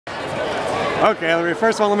Okay, Ellery,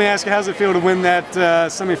 first of all, let me ask you, how's it feel to win that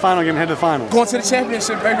semifinal game and head to the finals? Going to the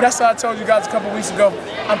championship, baby. That's how I told you guys a couple weeks ago.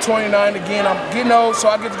 I'm 29 again. I'm getting old, so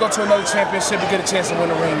I get to go to another championship and get a chance to win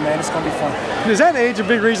the ring, man. It's going to be fun. Is that age a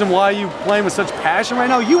big reason why you playing with such passion right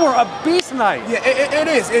now? You are a beast tonight. Yeah, it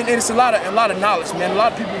is. And it's a lot of knowledge, man. A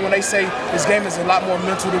lot of people, when they say this game is a lot more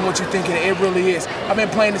mental than what you think it really is. I've been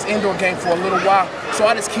playing this indoor game for a little while, so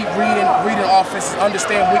I just keep reading offenses,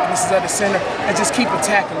 understand weaknesses of the center, and just keep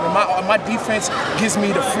attacking. And my defense gives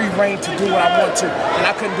me the free reign to do what I want to, and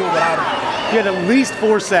I couldn't do it without him. You had at least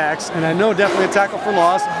 4 sacks, and I know definitely a tackle for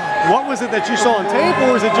loss. What was it that you saw on tape,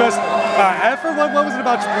 or was it just effort? What was it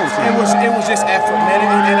about your team? It was just effort, man.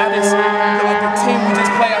 And I just, the team we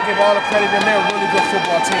just play, I give all the credit, and they're a really good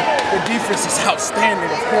football team. The defense is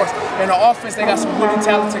outstanding, of course, and the offense, they got some really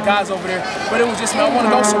talented guys over there. But it was just, man, I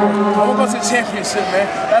want to go somewhere. I want to go to the championship,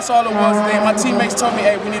 man. That's all it was. Then my teammates told me,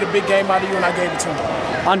 hey, we need a big game out of you, and I gave it to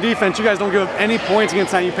them. On defense, you guys don't give up any points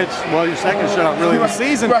against time you pitched, well, your second shutout really of the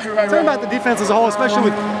season. Right. Talk about the defense as a whole, especially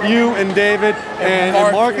with you and David and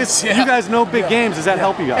Marcus. Yeah. You guys know big games. Does that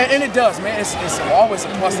help you guys? And it does, man. It's always a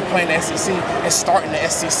plus to play in the SEC and starting the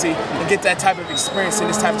SEC and get that type of experience in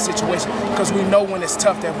this type of situation, because we know when it's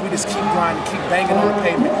tough that if we just keep grinding, keep banging on the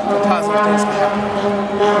pavement, the positive things can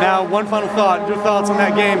happen. Now, one final thought. Your thoughts on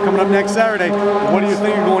that game coming up next Saturday. What do you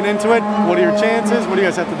think you're going into it? What are your chances? What do you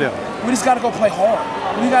guys have to do? We just got to go play hard.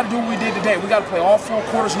 We got to do what we did today. We got to play all 4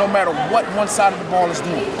 quarters no matter what one side of the ball is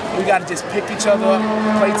doing. We got to just pick each other up,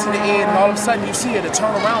 play to the end, and all of a sudden you see it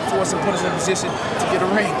turn around for us and put us in a position to get a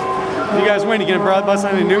ring. You guys win, you gonna bust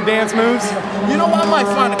any new dance moves? You know, I might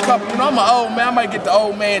find a couple. You know, I'm an old man. I might get the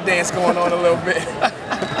old man dance going on a little bit.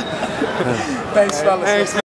 Thanks, fellas. Thanks.